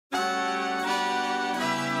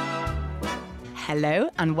Hello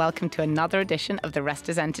and welcome to another edition of The Rest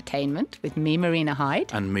is Entertainment with me, Marina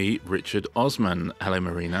Hyde. And me, Richard Osman. Hello,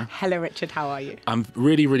 Marina. Hello, Richard. How are you? I'm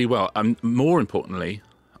really, really well. More importantly,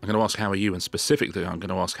 I'm going to ask how are you, and specifically I'm going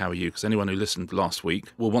to ask how are you, because anyone who listened last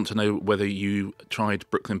week will want to know whether you tried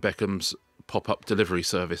Brooklyn Beckham's pop-up delivery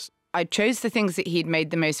service. I chose the things that he'd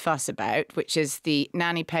made the most fuss about, which is the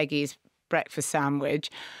Nanny Peggy's breakfast sandwich.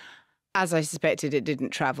 As I suspected, it didn't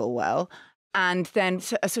travel well. And then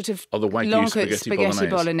a sort of the Wagyu spaghetti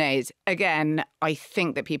bolognese. Again, I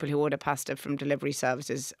think that people who order pasta from delivery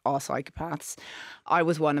services are psychopaths. I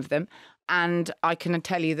was one of them. And I can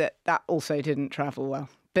tell you that that also didn't travel well.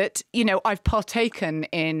 But, you know, I've partaken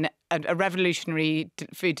in a revolutionary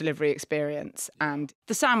food delivery experience. And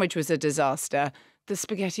the sandwich was a disaster. The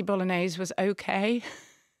spaghetti bolognese was okay.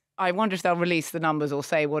 I wonder if they'll release the numbers or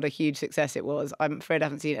say what a huge success it was. I'm afraid I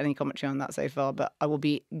haven't seen any commentary on that so far, but I will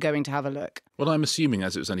be going to have a look. Well, I'm assuming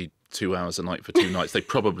as it was only 2 hours a night for 2 nights, they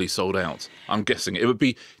probably sold out. I'm guessing it would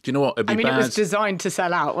be, do you know what? It'd be bad. It was designed to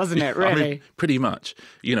sell out, wasn't it, really? I mean, pretty much.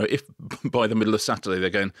 You know, if by the middle of Saturday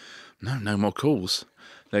they're going, no more calls.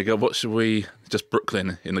 They go, what should we, just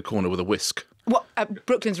Brooklyn in the corner with a whisk. Well,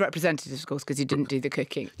 Brooklyn's representative, of course, because he didn't do the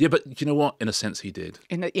cooking. Yeah, but you know what? In a sense, he did.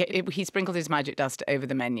 He sprinkled his magic dust over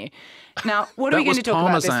the menu. Now, what are we going to talk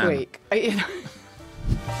about this week?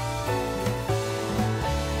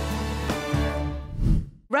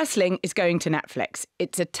 Wrestling is going to Netflix.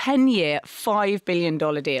 It's a 10-year, $5 billion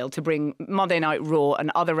deal to bring Monday Night Raw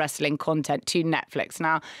and other wrestling content to Netflix.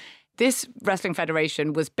 Now, this wrestling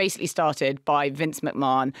federation was basically started by Vince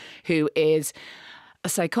McMahon, who is a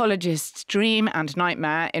psychologist's dream and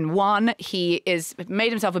nightmare in one. He is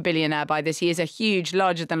made himself a billionaire by this. He is a huge,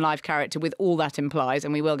 larger-than-life character with all that implies,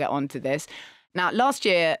 and we will get on to this. Now, last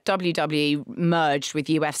year, WWE merged with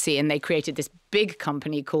UFC and they created this big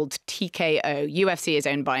company called TKO. UFC is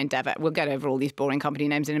owned by Endeavour. We'll get over all these boring company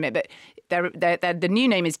names in a minute, but the new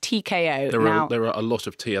name is TKO. There are a lot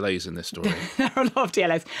of TLAs in this story. There are a lot of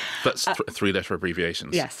TLAs. That's three-letter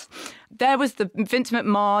abbreviations. Yes. There was the Vince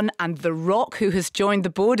McMahon and The Rock, who has joined the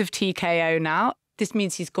board of TKO now. This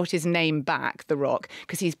means he's got his name back, The Rock,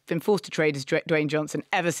 because he's been forced to trade as Dwayne Johnson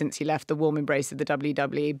ever since he left the warm embrace of the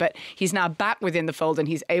WWE. But he's now back within the fold and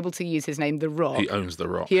he's able to use his name, The Rock. He owns The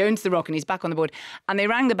Rock. He owns The Rock and he's back on the board. And they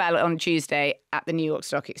rang the bell on Tuesday at the New York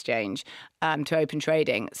Stock Exchange to open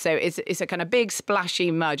trading. So it's a kind of big,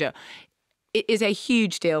 splashy merger. It is a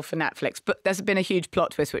huge deal for Netflix, but there's been a huge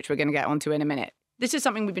plot twist, which we're going to get onto in a minute. This is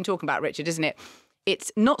something we've been talking about, Richard, isn't it?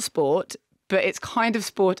 It's not sport, but it's kind of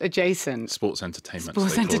sport adjacent. Sports entertainment.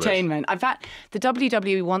 Sports entertainment. In fact, the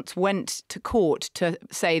WWE once went to court to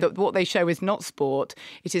say that what they show is not sport,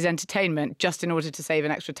 it is entertainment, just in order to save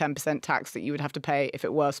an extra 10% tax that you would have to pay if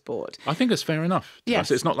it were sport. I think it's fair enough.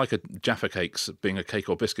 Yes. It's not like a Jaffa Cakes being a cake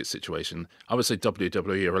or biscuit situation. I would say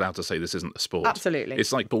WWE are allowed to say this isn't a sport. Absolutely.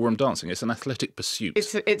 It's like ballroom dancing. It's an athletic pursuit.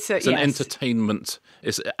 It's an entertainment.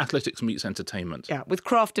 It's athletics meets entertainment. Yeah, with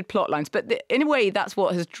crafted plot lines. But in a way, that's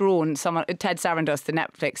what has drawn someone, Ted Sarandos, the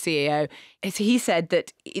Netflix CEO. He said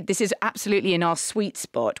that this is absolutely in our sweet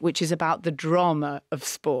spot, which is about the drama of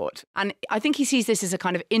sport. And I think he sees this as a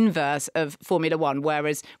kind of inverse of Formula One,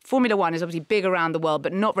 whereas Formula One is obviously big around the world,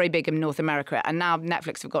 but not very big in North America. And now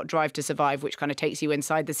Netflix have got Drive to Survive, which kind of takes you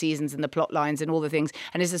inside the seasons and the plot lines and all the things,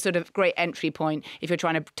 and is a sort of great entry point if you're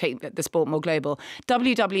trying to take the sport more global.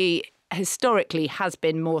 WWE historically has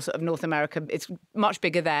been more sort of North America. It's much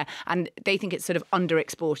bigger there, and they think it's sort of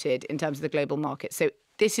underexported in terms of the global market. So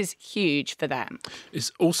this is huge for them.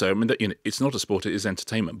 It's also, I mean, it's not a sport, it is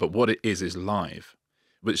entertainment, but what it is live,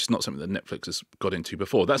 which is not something that Netflix has got into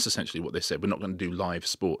before. That's essentially what they said. We're not going to do live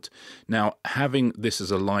sport. Now, having this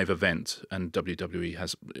as a live event, and WWE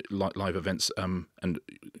has live events and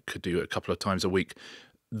could do it a couple of times a week,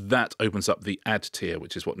 that opens up the ad tier,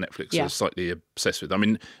 which is what Netflix is slightly obsessed with. I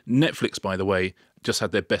mean, Netflix, by the way, just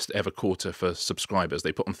had their best ever quarter for subscribers.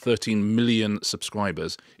 They put on 13 million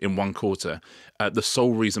subscribers in one quarter. The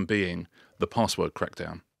sole reason being the password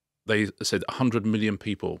crackdown. They said 100 million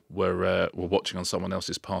people were watching on someone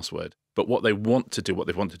else's password. But what they want to do, what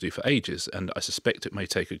they've wanted to do for ages, and I suspect it may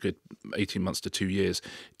take a good 18 months to 2 years,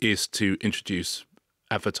 is to introduce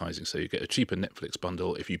advertising. So you get a cheaper Netflix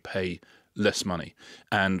bundle if you pay less money.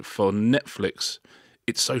 And for Netflix,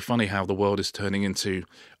 it's so funny how the world is turning into,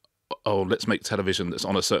 oh, let's make television that's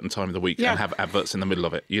on a certain time of the week and have adverts in the middle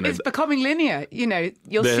of it. You know, it's becoming linear. You know,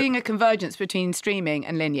 you're seeing a convergence between streaming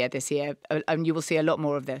and linear this year, and you will see a lot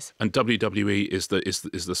more of this. And WWE is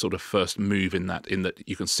the sort of first move in that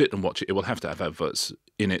you can sit and watch it. It will have to have adverts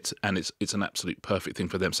in it, and it's an absolute perfect thing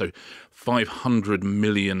for them. So $500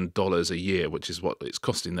 million a year, which is what it's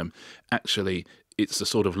costing them, actually it's a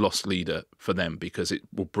sort of lost leader for them, because it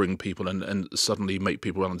will bring people and suddenly make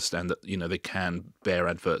people understand that, they can bear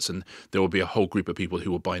adverts, and there will be a whole group of people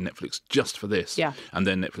who will buy Netflix just for this. Yeah. And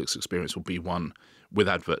their Netflix experience will be one with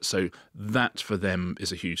adverts. So that for them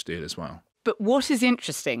is a huge deal as well. But what is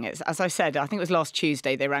interesting is, as I said, I think it was last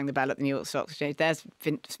Tuesday, they rang the bell at the New York Stock Exchange. There's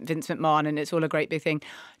Vince McMahon, and it's all a great big thing.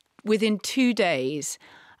 Within 2 days,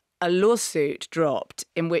 a lawsuit dropped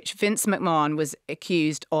in which Vince McMahon was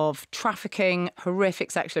accused of trafficking,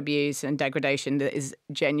 horrific sexual abuse and degradation that is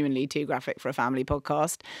genuinely too graphic for a family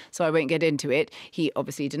podcast. So I won't get into it. He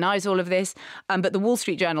obviously denies all of this. But the Wall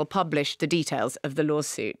Street Journal published the details of the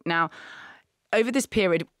lawsuit. Now, over this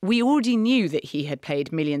period, we already knew that he had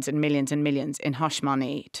paid millions and millions and millions in hush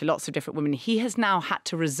money to lots of different women. He has now had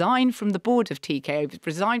to resign from the board of TKO,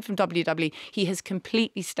 resign from WWE. He has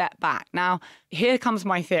completely stepped back. Now, here comes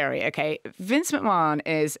my theory, okay? Vince McMahon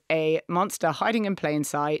is a monster hiding in plain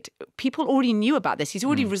sight. People already knew about this. He's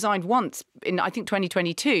already resigned once in, I think,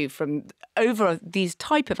 2022 from over these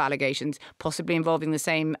type of allegations, possibly involving the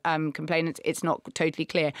same complainants. It's not totally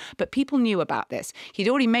clear. But people knew about this. He'd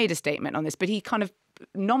already made a statement on this, but he kind of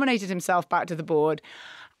nominated himself back to the board.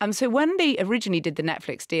 So when they originally did the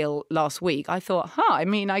Netflix deal last week, I thought,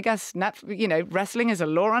 I guess, wrestling is a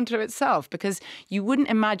law unto itself, because you wouldn't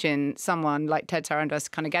imagine someone like Ted Sarandos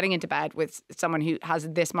kind of getting into bed with someone who has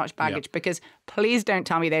this much baggage, because please don't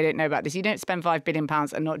tell me they don't know about this. You don't spend £5 billion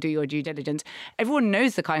and not do your due diligence. Everyone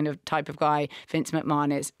knows the kind of type of guy Vince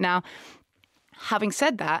McMahon is. Now, having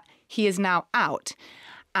said that, he is now out.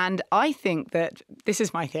 And I think that, this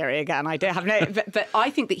is my theory again, I don't have no, but I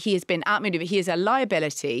think that he has been outmaneuvered. He is a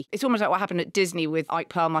liability. It's almost like what happened at Disney with Ike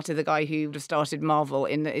Perlmutter, the guy who started Marvel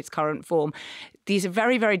in its current form. These are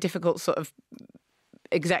very, very difficult sort of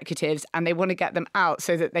executives, and they want to get them out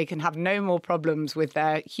so that they can have no more problems with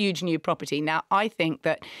their huge new property. Now, I think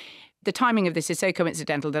that the timing of this is so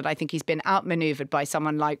coincidental that I think he's been outmaneuvered by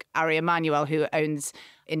someone like Ari Emanuel, who owns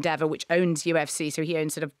Endeavour, which owns UFC. So he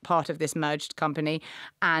owns sort of part of this merged company.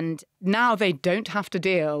 And now they don't have to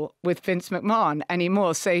deal with Vince McMahon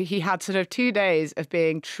anymore. So he had sort of 2 days of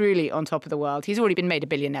being truly on top of the world. He's already been made a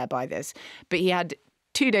billionaire by this, but he had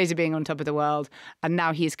 2 days of being on top of the world, and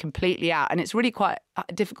now he is completely out. And it's really quite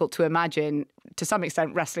difficult to imagine, to some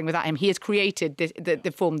extent, wrestling without him. He has created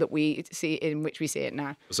the form that we see, in which we see it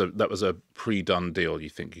now. So that was a pre-done deal, you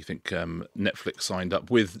think? You think Netflix signed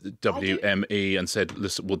up with WME and said,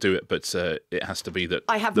 listen, we'll do it, but it has to be that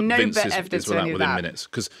I have no Vince evidence is within that. minutes.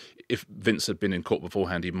 Because if Vince had been in court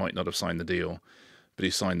beforehand, he might not have signed the deal. But he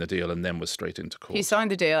signed the deal and then was straight into court. He signed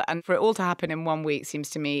the deal, and for it all to happen in 1 week seems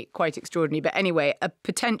to me quite extraordinary. But anyway, a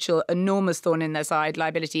potential enormous thorn in their side,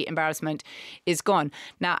 liability, embarrassment, is gone.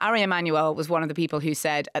 Now, Ari Emanuel was one of the people who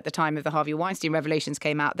said at the time of the Harvey Weinstein revelations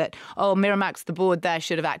came out that, Miramax, the board there,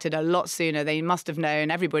 should have acted a lot sooner. They must have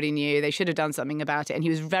known. Everybody knew. They should have done something about it. And he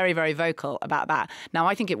was very, very vocal about that. Now,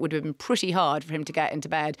 I think it would have been pretty hard for him to get into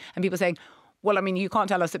bed. And people saying, well, I mean, you can't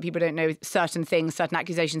tell us that people don't know certain things, certain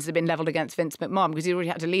accusations have been levelled against Vince McMahon, because he already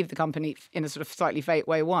had to leave the company in a sort of slightly fake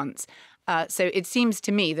way once. So it seems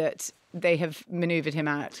to me that they have manoeuvred him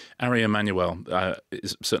out. Ari Emanuel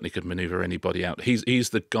certainly could manoeuvre anybody out.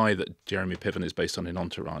 He's the guy that Jeremy Piven is based on in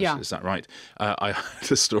Entourage. Yeah. Is that right? I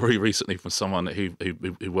heard a story recently from someone who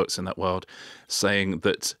works in that world saying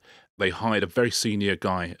that they hired a very senior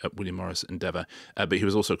guy at William Morris Endeavour, but he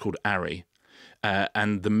was also called Ari.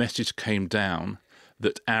 And the message came down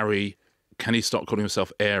that Ari, can he stop calling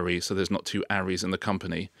himself Ari so there's not two Aries in the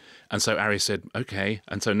company? And so Ari said, okay.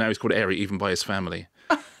 And so now he's called Ari even by his family,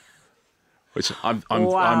 which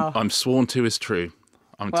I'm sworn to is true.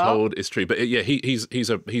 I'm told is true. But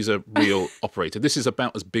he's a real operator. This is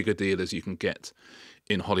about as big a deal as you can get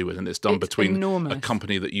in Hollywood, and it's done between enormous. A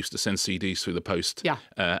company that used to send CDs through the post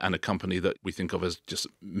and a company that we think of as just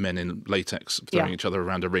men in latex throwing each other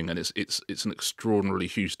around a ring, and it's an extraordinarily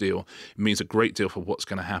huge deal. It means a great deal for what's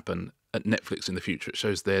going to happen at Netflix in the future. It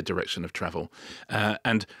shows their direction of travel,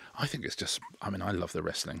 and I think it's just, I love the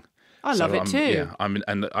wrestling. I love it too. Yeah, and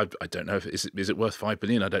I don't know if is it worth $5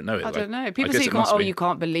 billion? I don't know. I don't know. People say you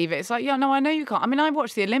can't believe it. It's like, I know you can't. I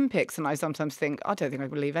watch the Olympics and I sometimes think, I don't think I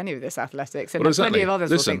believe any of this athletics. And plenty of others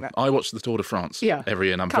will think that. I watch the Tour de France every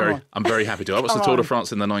year, and I'm very happy to. I watched the Tour de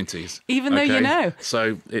France in the 90s. Even though you know.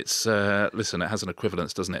 So it's it has an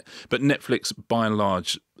equivalence, doesn't it? But Netflix, by and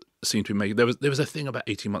large, seem to be making. There was a thing about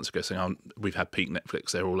 18 months ago saying, we've had peak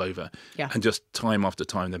Netflix, they're all over. Yeah. And just time after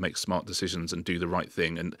time they make smart decisions and do the right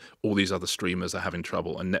thing, and all these other streamers are having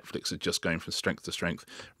trouble, and Netflix is just going from strength to strength.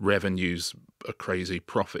 Revenues are crazy,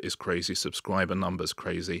 profit is crazy, subscriber numbers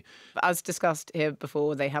crazy. As discussed here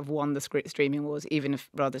before, they have won the streaming wars, even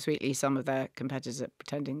if rather sweetly some of their competitors are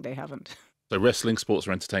pretending they haven't. So wrestling, sports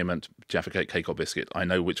or entertainment, Jaffa Cake, cake or biscuit. I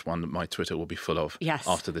know which one my Twitter will be full of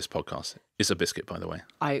after this podcast. It's a biscuit, by the way.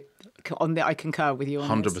 I concur with you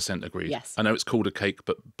on 100% this. agreed. Yes. I know it's called a cake,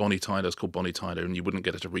 but Bonnie Tyler's called Bonnie Tyler, and you wouldn't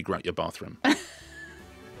get her to regret your bathroom.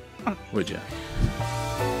 Would you?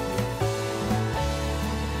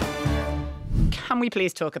 Can we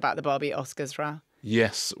please talk about the Barbie Oscars, Ra?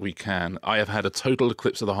 Yes, we can. I have had a total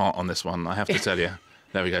eclipse of the heart on this one, I have to tell you.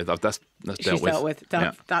 There we go. That's dealt with.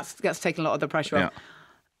 That's taken a lot of the pressure off.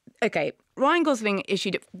 Okay, Ryan Gosling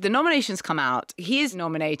issued... The nominations come out. He is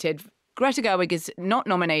nominated. Greta Gerwig is not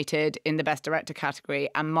nominated in the Best Director category,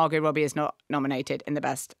 and Margot Robbie is not nominated in the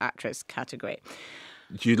Best Actress category.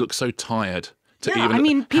 You look so tired.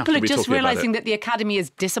 People are just realising that the Academy is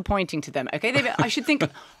disappointing to them. Okay, I should think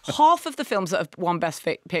half of the films that have won Best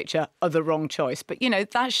Picture are the wrong choice. But,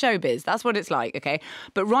 that's showbiz. That's what it's like, okay?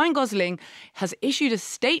 But Ryan Gosling has issued a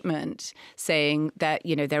statement saying that,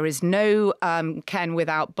 there is no Ken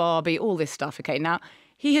without Barbie, all this stuff, okay? Now,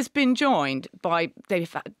 he has been joined by,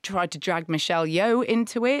 they've tried to drag Michelle Yeoh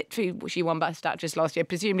into it. She won Best Actress last year,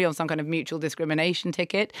 presumably on some kind of mutual discrimination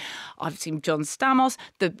ticket. I've seen John Stamos.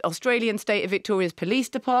 The Australian State of Victoria's Police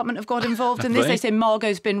Department have got involved in this. They say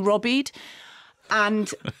Margot's been Robbied.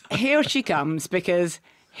 And here she comes, because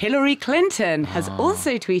Hillary Clinton has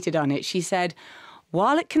also tweeted on it. She said,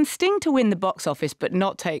 while it can sting to win the box office but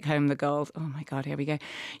not take home the gold, oh my God, here we go.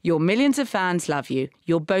 Your millions of fans love you.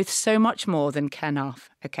 You're both so much more than Ken Arf,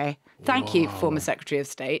 okay? Thank you, former Secretary of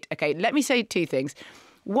State. Okay, let me say two things.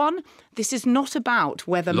 One, this is not about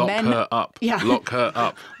whether men... Lock her up. Yeah. Lock her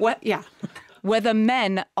up. Whether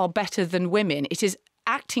men are better than women. It is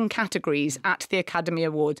acting categories at the Academy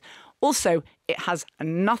Awards. Also, it has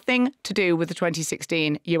nothing to do with the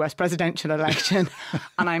 2016 US presidential election.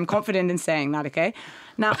 And I'm confident in saying that, okay?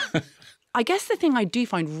 Now, I guess the thing I do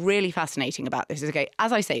find really fascinating about this is, okay,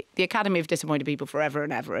 as I say, the Academy have disappointed people forever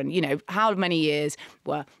and ever. And, how many years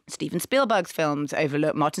were Steven Spielberg's films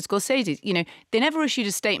overlooked, Martin Scorsese's? They never issued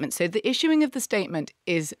a statement. So the issuing of the statement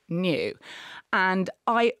is new. And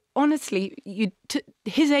I honestly,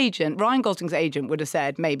 his agent, Ryan Gosling's agent, would have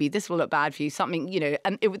said, maybe this will look bad for you, something,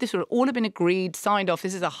 and this would all have been agreed, signed off.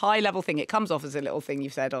 This is a high-level thing. It comes off as a little thing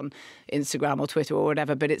you've said on Instagram or Twitter or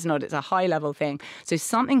whatever, but it's not. It's a high-level thing. So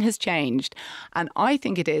something has changed. And I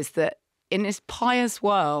think it is that in this pious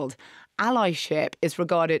world, allyship is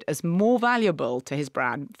regarded as more valuable to his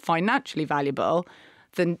brand, financially valuable,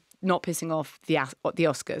 than not pissing off the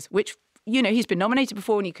Oscars, which... he's been nominated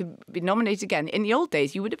before and he could be nominated again. In the old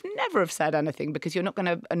days, you would have never have said anything because you're not going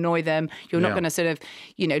to annoy them. You're not going to sort of,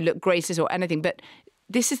 look gracious or anything. But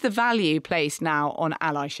this is the value placed now on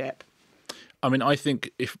allyship. I mean, I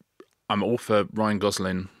think if I'm all for Ryan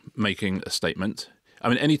Gosling making a statement. I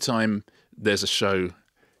mean, anytime there's a show,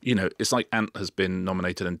 it's like Ant has been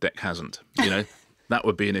nominated and Deck hasn't, that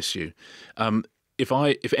would be an issue.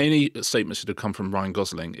 If any statement should have come from Ryan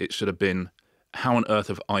Gosling, it should have been, how on earth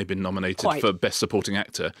have I been nominated for Best Supporting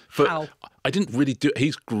Actor? How? I didn't really do...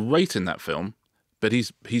 He's great in that film, but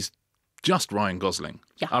he's just Ryan Gosling.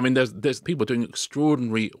 Yeah. I mean, there's people doing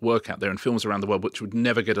extraordinary work out there in films around the world which would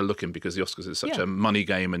never get a look in because the Oscars is such a money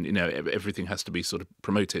game and, everything has to be sort of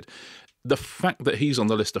promoted. The fact that he's on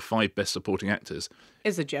the list of 5 Best Supporting Actors...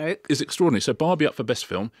 is a joke. ...is extraordinary. So Barbie up for Best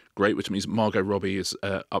Film, great, which means Margot Robbie is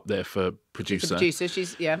up there for producer. She's the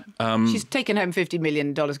producer, she's taken home $50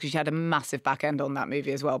 million because she had a massive back end on that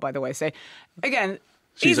movie as well, by the way. So, again...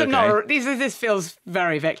 This feels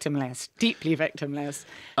very victimless, deeply victimless.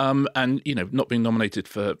 And, not being nominated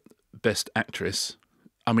for Best Actress,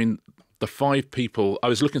 I mean... The 5 people, I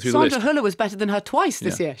was looking through the list. Sandra Hüller was better than her twice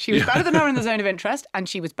this year. She was better than her in The Zone of Interest, and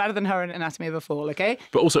she was better than her in Anatomy of a Fall, okay?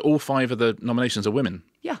 But also all 5 of the nominations are women.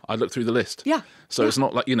 Yeah. I looked through the list. Yeah. So it's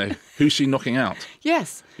not like, who's she knocking out?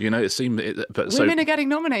 Yes. It seemed... Women are getting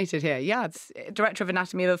nominated here. Yeah, director of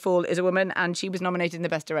Anatomy of a Fall is a woman, and she was nominated in the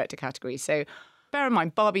Best Director category. So... bear in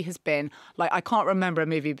mind, Barbie has been, I can't remember a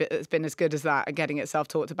movie that's been as good as that and getting itself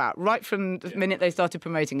talked about. Right from the minute they started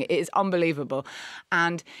promoting it, it is unbelievable.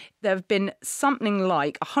 And there have been something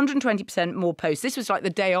like 120% more posts. This was like the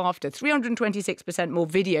day after, 326% more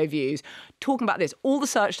video views talking about this. All the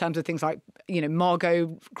search terms are things like,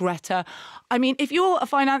 Margot, Greta. I mean, if you're a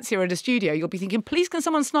financier at a studio, you'll be thinking, please can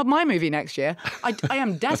someone snub my movie next year? I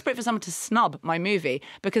am desperate for someone to snub my movie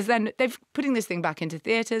because then they're putting this thing back into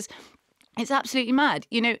theatres. It's absolutely mad.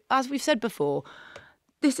 As we've said before,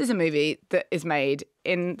 this is a movie that is made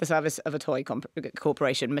in the service of a toy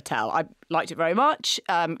corporation, Mattel. I liked it very much.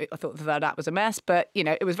 I thought the third act was a mess, but,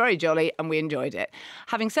 it was very jolly and we enjoyed it.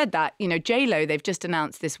 Having said that, J-Lo, they've just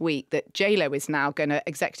announced this week that J-Lo is now going to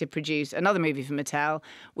executive produce another movie for Mattel,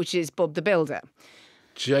 which is Bob the Builder.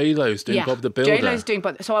 J-Lo's doing Bob the Builder. J-Lo's doing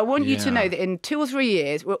Bob. So I want you to know that in 2 or 3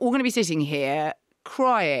 years, we're all going to be sitting here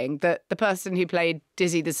crying that the person who played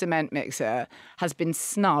Dizzy the Cement Mixer has been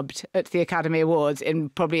snubbed at the Academy Awards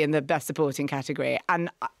probably in the Best Supporting category.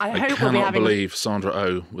 And I hope we'll be having... I cannot believe Sandra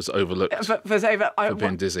Oh was overlooked for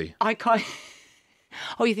being Dizzy. I can't...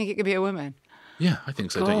 Oh, you think it could be a woman? Yeah, I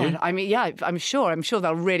think so, God, don't you? I mean, yeah, I'm sure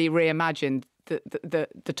they'll really reimagine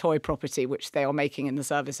the toy property which they are making in the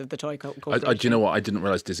service of the toy corporation. Do you know what? I didn't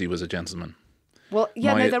realise Dizzy was a gentleman. Well,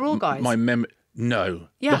 yeah, no, they're all guys. No.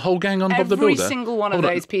 Yeah. The whole gang on Bob the Builder? Every single one of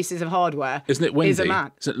those pieces of hardware Isn't it Wendy? is a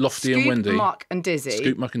man. Isn't it Lofty Scoop, and Wendy? Muck and Dizzy.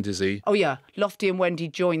 Scoop, Muck and Dizzy. Oh, yeah. Lofty and Wendy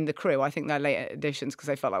joined the crew. I think they're later additions because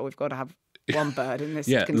they felt like we've got to have one bird in this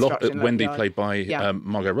construction. Wendy played by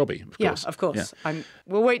Margot Robbie, of course. Yeah, of course. Yeah.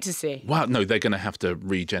 We'll wait to see. Wow, no, they're going to have to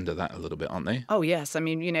regender that a little bit, aren't they? Oh, yes. I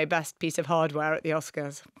mean, best piece of hardware at the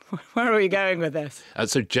Oscars. Where are we going with this?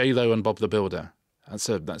 So J-Lo and Bob the Builder.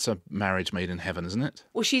 That's a marriage made in heaven, isn't it?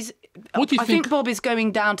 Well, I think? think Bob is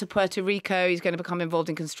going down to Puerto Rico. He's going to become involved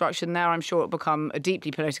in construction there. I'm sure it'll become a deeply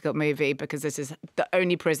political movie because this is the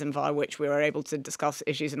only prism via which we are able to discuss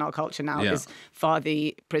issues in our culture now is via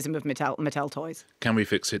the prism of Mattel toys. Can we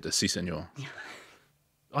fix it? Si, senor.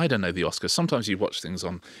 I don't know the Oscars. Sometimes you watch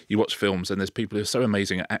films and there's people who are so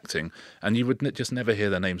amazing at acting and you would just never hear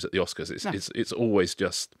their names at the Oscars. It's always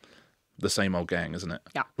just... the same old gang, isn't it?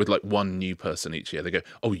 Yeah. With like one new person each year. They go,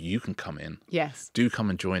 oh, you can come in. Yes. Do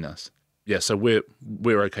come and join us. Yeah, so we're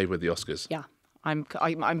okay with the Oscars. Yeah. I'm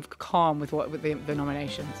calm with the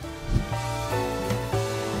nominations.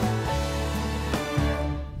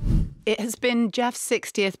 It has been Jeff's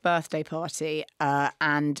 60th birthday party,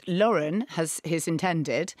 and Lauren his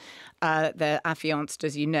intended, their affianced,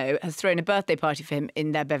 as you know, has thrown a birthday party for him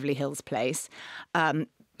in their Beverly Hills place.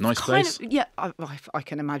 Nice place. I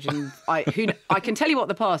can imagine. I can tell you what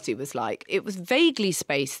the party was like. It was vaguely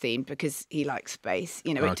space themed because he likes space.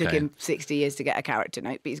 It took him 60 years to get a character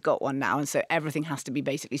note, but he's got one now, and so everything has to be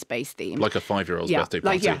basically space themed. Like a 5-year-old's birthday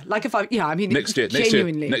party. I mean, next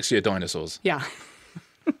year, dinosaurs. Yeah.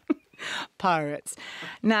 Pirates.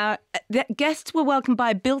 Now, the guests were welcomed by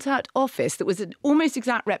a built-out office that was an almost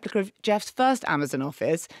exact replica of Jeff's first Amazon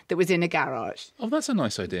office that was in a garage. Oh, that's a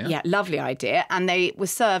nice idea. Yeah, lovely idea. And they were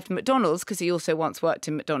served McDonald's because he also once worked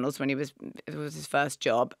in McDonald's when it was his first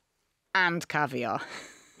job, and caviar.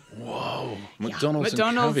 Whoa, McDonald's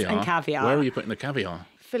and caviar. Where are you putting the caviar?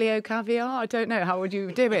 Filio caviar? I don't know. How would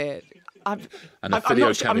you do it? I'm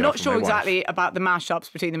not sure exactly about the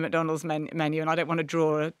mashups between the McDonald's menu, and I don't want to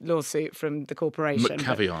draw a lawsuit from the corporation.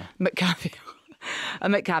 McCaviar. A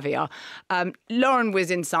McCaviar. Lauren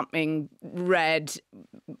was in something red,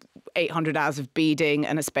 800 hours of beading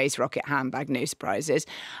and a space rocket handbag, no surprises.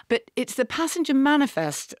 But it's the passenger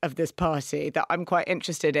manifest of this party that I'm quite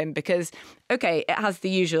interested in because, it has the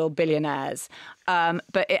usual billionaires,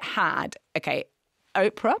 but it had,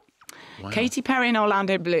 Oprah, Katy Perry and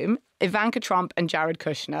Orlando Bloom, Ivanka Trump and Jared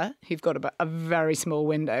Kushner, who've got a very small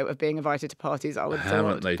window of being invited to parties, I would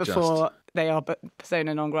thought, before they are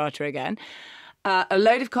persona non grata again. A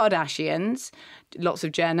load of Kardashians, lots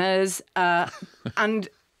of Jenners, and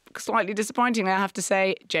slightly disappointingly, I have to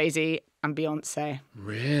say, Jay-Z and Beyonce.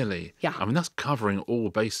 Really? Yeah. I mean, that's covering all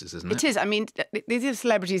bases, isn't it? It is. I mean, these are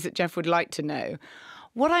celebrities that Jeff would like to know.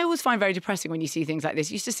 What I always find very depressing when you see things like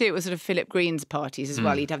this, you used to see it with sort of Philip Green's parties as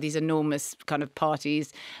well. He'd have these enormous kind of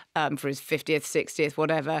parties for his 50th, 60th,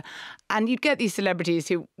 whatever. And you'd get these celebrities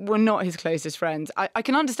who were not his closest friends. I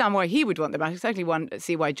can understand why he would want them. I can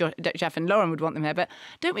see why Jeff and Lauren would want them here. But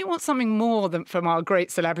don't we want something more from our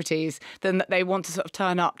great celebrities than that they want to sort of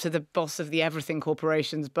turn up to the boss of the Everything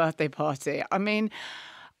Corporation's birthday party? I mean...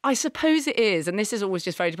 I suppose it is, and this is always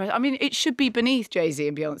just very depressing. I mean, it should be beneath Jay-Z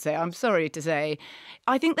and Beyonce, I'm sorry to say.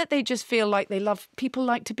 I think that they just feel like people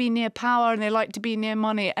like to be near power and they like to be near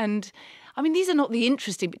money. And, I mean, these are not the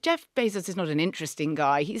interesting, but Jeff Bezos is not an interesting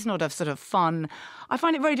guy. He's not a sort of fun. I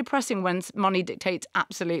find it very depressing when money dictates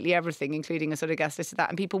absolutely everything, including a sort of guest list of that,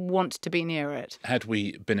 and people want to be near it. Had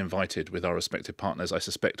we been invited with our respective partners, I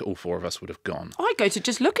suspect all 4 of us would have gone. I'd go to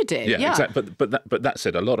just look at it. Yeah. Exactly. But that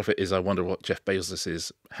said, a lot of it is I wonder what Jeff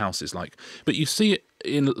Bezos' house is like. But you see it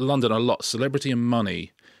in London a lot. Celebrity and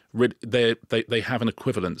money, they have an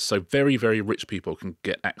equivalent. So very, very rich people can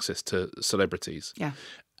get access to celebrities. Yeah.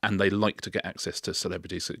 And they like to get access to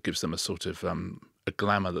celebrities. It gives them a sort of a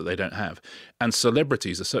glamour that they don't have. And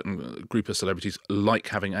celebrities, a certain group of celebrities, like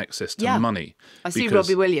having access to money. I see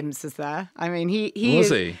Robbie Williams is there. I mean, he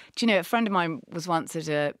was is, he? Do you know, a friend of mine was once at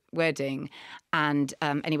a wedding, and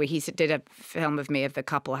anyway, he did a film of me of the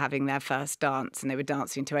couple having their first dance, and they were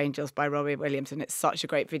dancing to Angels by Robbie Williams, and it's such a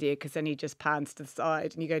great video because then he just pans to the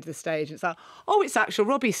side and you go to the stage and it's like, oh, it's actual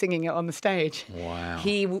Robbie singing it on the stage. Wow.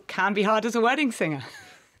 He can be hard as a wedding singer.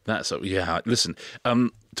 Listen,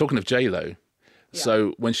 talking of J-Lo,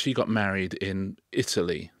 so when she got married in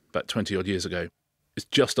Italy about 20 odd years ago, it's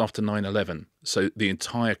just after 9/11. So the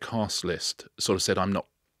entire cast list sort of said, I'm not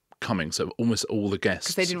coming. So almost all the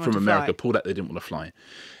guests from America pulled out. They didn't want to fly.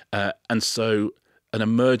 And so an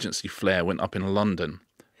emergency flare went up in London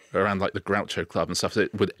around like the Groucho Club and stuff. So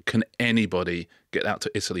can anybody get out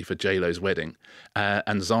to Italy for J-Lo's wedding? And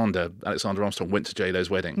Alexander Armstrong, went to J-Lo's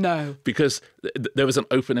wedding. No. Because there was an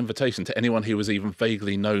open invitation to anyone who was even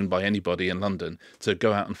vaguely known by anybody in London to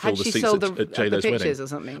go out and fill the seats at J-Lo's wedding. Or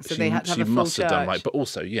something? So they had to have a full must have done church. but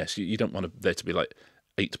also, yes, you don't want there to be like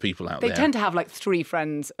 8 people out there. They tend to have like 3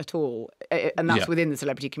 friends at all, and that's within the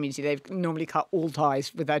celebrity community. They've normally cut all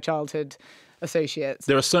ties with their childhood associates.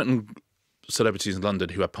 There are certain celebrities in London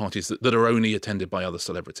who have parties that are only attended by other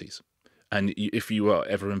celebrities. And if you are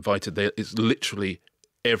ever invited there, it's literally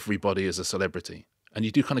everybody is a celebrity. And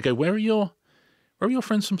you do kind of go, where are your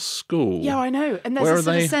friends from school? Yeah, I know. And there's a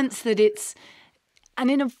sort of sense that it's, and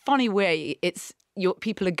in a funny way, it's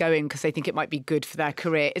people are going because they think it might be good for their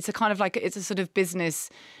career. It's a kind of like, it's a sort of business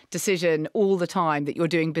decision all the time that you're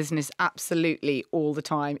doing business absolutely all the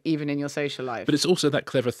time, even in your social life. But it's also that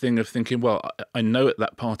clever thing of thinking, well, I know at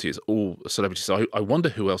that party it's all celebrities, so I wonder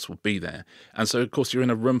who else will be there. And so, of course, you're in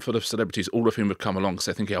a room full of celebrities, all of whom have come along,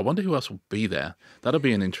 so thinking, I wonder who else will be there. That'll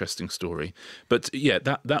be an interesting story. But yeah,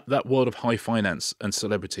 that world of high finance and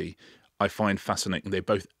celebrity I find fascinating. They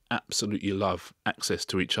both absolutely love access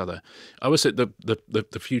to each other. I always say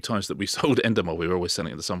the few times that we sold Endemol, we were always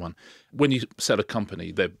selling it to someone. When you sell a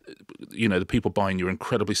company, the people buying you are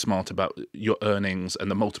incredibly smart about your earnings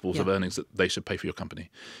and the multiples of earnings that they should pay for your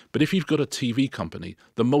company. But if you've got a TV company,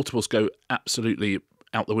 the multiples go absolutely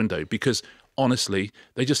out the window because honestly,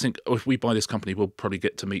 they just think, oh, if we buy this company, we'll probably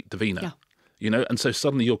get to meet Davina. Yeah. And so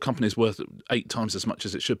suddenly your company is worth 8 times as much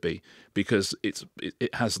as it should be because it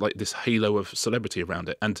has like this halo of celebrity around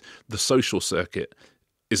it, and the social circuit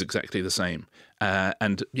is exactly the same.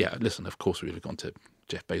 And yeah, listen, of course we would have gone to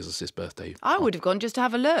Jeff Bezos' birthday. I would have gone just to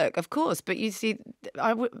have a look, of course. But you see,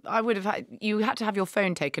 I would have you had to have your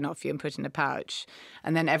phone taken off you and put in a pouch,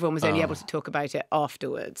 and then everyone was only able to talk about it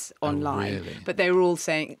afterwards online. Really? But they were all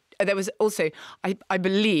saying there was also I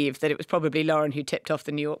believe that it was probably Lauren who tipped off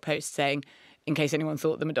the New York Post saying, in case anyone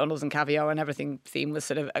thought the McDonald's and caviar and everything theme was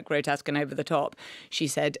sort of grotesque and over the top, she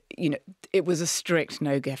said, it was a strict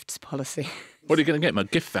no gifts policy. What are you going to get, my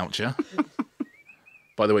gift voucher?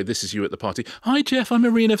 By the way, this is you at the party. Hi, Jeff, I'm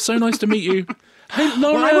Marina. So nice to meet you. Hey,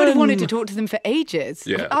 Lauren. Well, I would have wanted to talk to them for ages.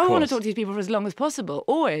 Yeah, I want to talk to these people for as long as possible,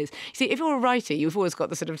 always. You see, if you're a writer, you've always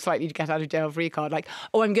got the sort of slightly get out of jail free card, like,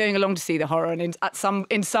 oh, I'm going along to see the horror, and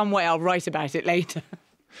in some way I'll write about it later.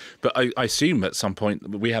 But I assume at some point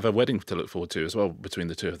we have a wedding to look forward to as well between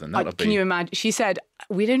the two of them. Can you imagine? She said,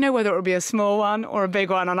 we don't know whether it will be a small one or a big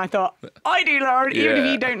one. And I thought, I do, Lauren, even if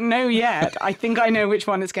you don't know yet. I think I know which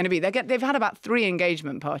one it's going to be. They've had about 3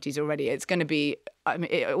 engagement parties already. It's going to be,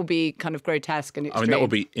 it will be kind of grotesque and extreme. That will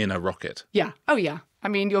be in a rocket. Yeah. Oh, yeah. I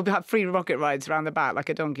mean, you'll have free rocket rides around the back, like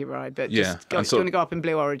a donkey ride. But just do you want to go up in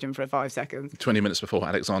Blue Origin for 5 seconds? 20 minutes before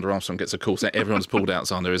Alexander Armstrong gets a call saying, everyone's pulled out,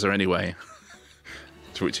 Xander. Is there any way?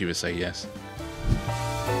 To which he would say yes.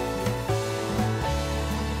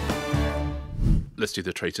 Let's do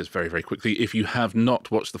the Traitors very, very quickly. If you have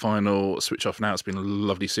not watched the final, switch off now. It's been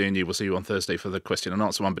lovely seeing you. We'll see you on Thursday for the question and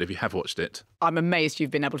answer one. But if you have watched it... I'm amazed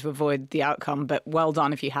you've been able to avoid the outcome, but well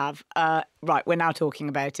done if you have. Right, we're now talking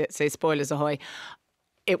about it, so spoilers ahoy.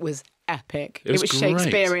 It was epic. It was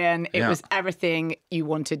Shakespearean. It was everything you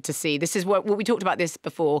wanted to see. This is what we talked about this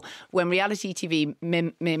before. When reality TV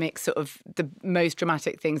mimics sort of the most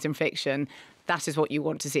dramatic things in fiction, that is what you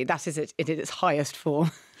want to see. That is it in its highest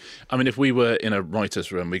form. I mean, if we were in a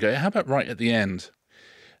writer's room, we go, how about right at the end?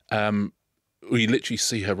 We literally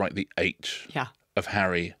see her write the H of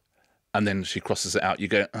Harry, and then she crosses it out. You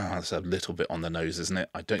go, oh, that's a little bit on the nose, isn't it?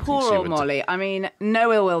 I don't think she would. Poor old Molly. I mean,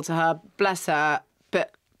 no ill will to her. Bless her.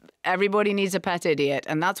 But everybody needs a pet idiot,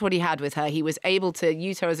 and that's what he had with her. He was able to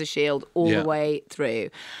use her as a shield all the way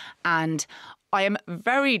through. And I am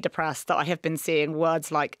very depressed that I have been seeing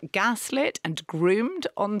words like gaslit and groomed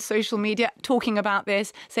on social media, talking about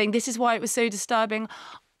this, saying this is why it was so disturbing.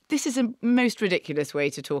 This is a most ridiculous way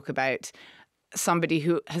to talk about somebody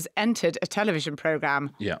who has entered a television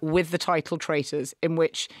program with the title Traitors, in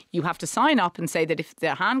which you have to sign up and say that if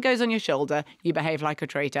the hand goes on your shoulder, you behave like a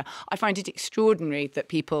traitor. I find it extraordinary that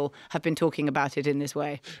people have been talking about it in this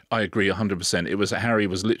way. I agree 100%. It was Harry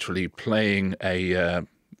was literally playing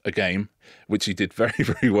a game, which he did very,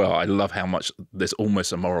 very well. I love how much there's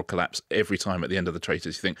almost a moral collapse every time at the end of the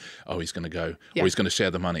Traitors. You think, oh, he's going to go, or he's going to share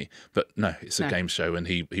the money. But no, it's a game show, and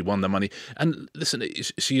he won the money. And listen,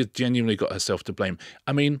 she has genuinely got herself to blame.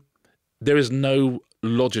 I mean, there is no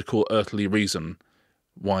logical, earthly reason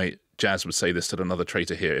why Jazz would say this to another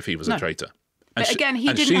traitor here if he was a traitor. But again,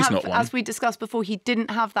 he didn't have, as we discussed before, he didn't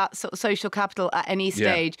have that sort of social capital at any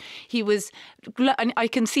stage. He was, and I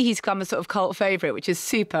can see he's become a sort of cult favourite, which is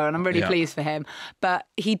super, and I'm really pleased for him. But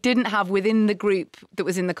he didn't have within the group that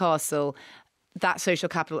was in the castle that social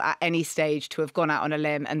capital at any stage to have gone out on a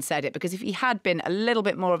limb and said it. Because if he had been a little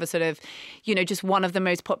bit more of a sort of, you know, just one of the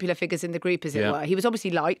most popular figures in the group, as it were, he was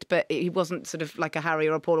obviously liked, but he wasn't sort of like a Harry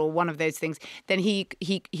or a Paul or one of those things, then he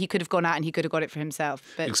could have gone out and he could have got it for himself.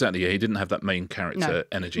 But exactly, he didn't have that main character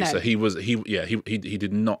energy. No. So he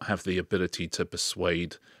did not have the ability to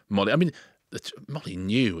persuade Molly. I mean, Molly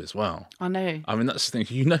knew as well. I know. I mean, that's the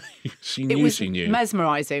thing. You know, she knew. She knew. It was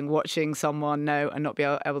mesmerising watching someone know and not be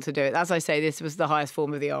able to do it. As I say, this was the highest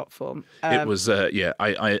form of the art form. It was,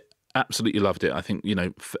 I absolutely loved it. I think, you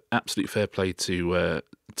know, absolute fair play to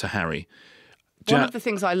Harry. One of the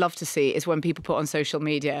things I love to see is when people put on social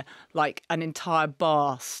media, like an entire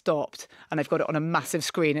bar stopped and they've got it on a massive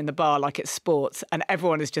screen in the bar like it's sports, and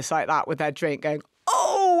everyone is just like that with their drink going,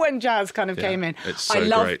 oh, when Jazz kind of came in. It's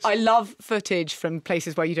so great. I love footage from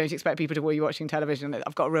places where you don't expect people to while you're watching television.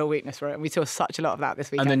 I've got a real weakness for it, and we saw such a lot of that this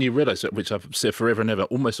weekend. And then you realise, which I've said forever and ever,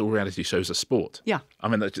 almost all reality shows are sport. Yeah. I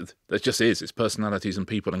mean, that just is. It's personalities and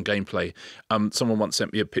people and gameplay. Someone once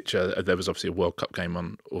sent me a picture. There was obviously a World Cup game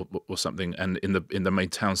on or something, and in the main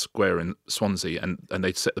town square in Swansea, and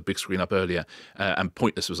they'd set the big screen up earlier, and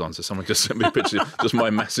Pointless was on. So someone just sent me a picture, just my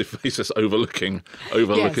massive face just overlooking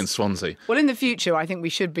Swansea. Well, in the future, I think we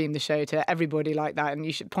should beam the show to everybody like that,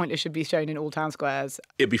 and Pointless should be shown in all town squares.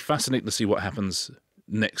 It'd be fascinating to see what happens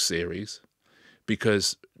next series,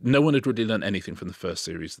 because no one had really learned anything from the first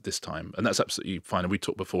series this time, and that's absolutely fine. And we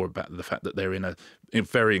talked before about the fact that they're in a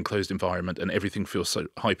very enclosed environment and everything feels so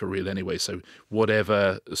hyper real anyway, so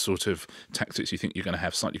whatever sort of tactics you think you're going to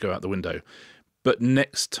have slightly go out the window. But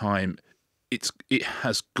next time, it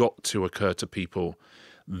has got to occur to people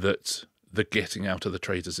that the getting out of the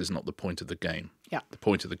Traitors is not the point of the game. Yeah. The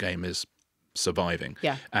point of the game is surviving.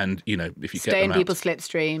 Yeah. And, you know, if you stay get them in people's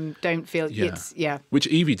slipstream, don't feel it's Which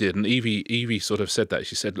Evie did, and Evie sort of said that.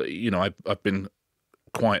 She said, you know, I've been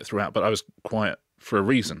quiet throughout, but I was quiet for a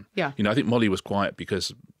reason. Yeah. You know, I think Molly was quiet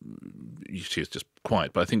because she was just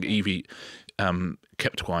quiet, but I think Evie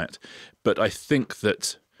kept quiet. But I think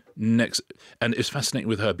that next, and it's fascinating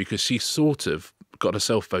with her because she sort of got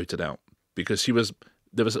herself voted out because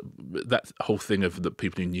there was that whole thing of the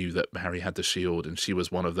people who knew that Harry had the shield, and she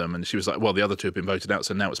was one of them, and she was like, well, the other two have been voted out,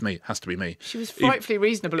 so now it's me. It has to be me. She was frightfully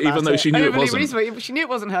reasonable about it. Even though she knew it wasn't. She knew it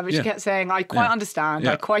wasn't her, but she kept saying, I quite understand,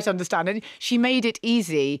 I quite understand. And she made it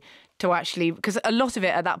easy to actually, because a lot of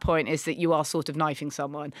it at that point is that you are sort of knifing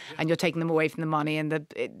someone and you're taking them away from the money and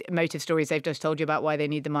the motive stories they've just told you about why they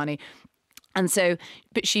need the money. And so,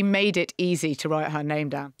 but she made it easy to write her name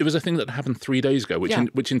down. It was a thing that happened 3 days ago,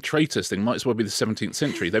 which in Traitors thing might as well be the 17th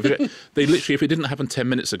century. They literally, if it didn't happen 10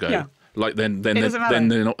 minutes ago, like then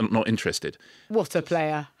they're not interested. What a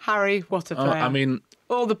player, Harry! What a player! I mean,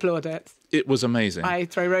 all the plaudits. It was amazing. I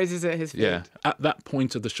throw roses at his feet. Yeah, at that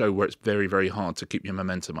point of the show where it's very, very hard to keep your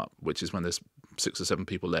momentum up, which is when there's 6 or 7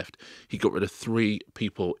 people left, he got rid of 3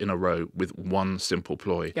 people in a row with one simple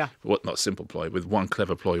ploy. Yeah. Well, not simple ploy, with one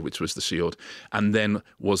clever ploy, which was the shield, and then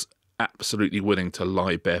was absolutely willing to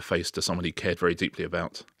lie barefaced to someone he cared very deeply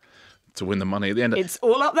about to win the money at the end. It's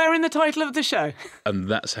all up there in the title of the show. And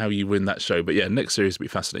that's how you win that show. But yeah, next series will be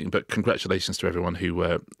fascinating. But congratulations to everyone who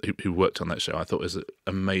worked on that show. I thought it was an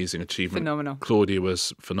amazing achievement. Phenomenal. Claudia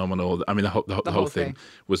was phenomenal. I mean, the whole thing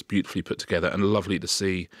was beautifully put together, and lovely to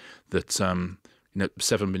see that 7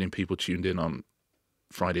 million people tuned in on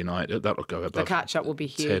Friday night. That'll go above. The catch up will be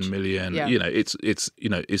huge. 10 million. Yeah. You know,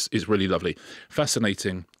 it's really lovely,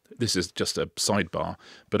 fascinating. This is just a sidebar,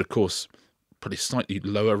 but of course, probably slightly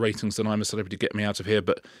lower ratings than I'm a Celebrity Get Me Out of Here,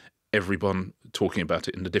 but everyone talking about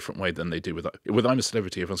it in a different way than they do with I'm a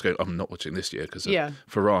Celebrity. Everyone's going, I'm not watching this year because of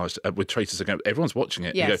Farage. With Traitors again, everyone's watching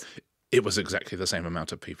it. Yes. You go, it was exactly the same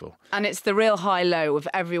amount of people. And it's the real high-low of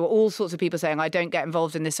all sorts of people saying, I don't get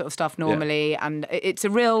involved in this sort of stuff normally. Yeah. And it's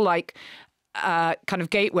a real, kind of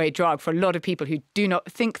gateway drug for a lot of people who do not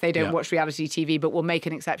think they don't Yeah. watch reality TV, but will make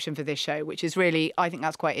an exception for this show, which is really, I think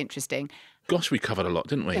that's quite interesting. Gosh, we covered a lot,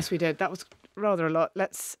 didn't we? Yes, we did. That was rather a lot.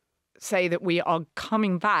 Let's say that we are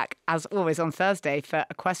coming back, as always, on Thursday for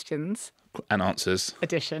a questions And answers.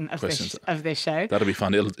 edition of Questions. this show. That'll be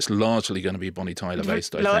fun. It's largely going to be Bonnie Tyler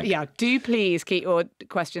based, I think. Yeah, do please keep your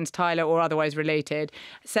questions, Tyler, or otherwise related.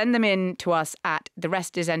 Send them in to us at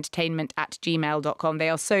therestisentertainment@gmail.com. They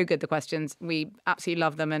are so good, the questions. We absolutely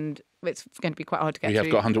love them, and it's going to be quite hard to get We through.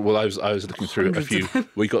 have got 100. Well, I was looking through a Hundreds few. of them.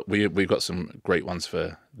 We got some great ones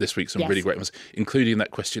for this week. Some Yes. really great ones, including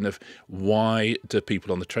that question of why do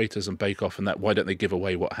people on the Traitors and Bake Off and that, why don't they give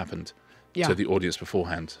away what happened to the audience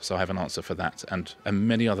beforehand? So I have an answer for that and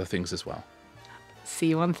many other things as well. See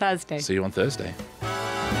you on Thursday. See you on Thursday.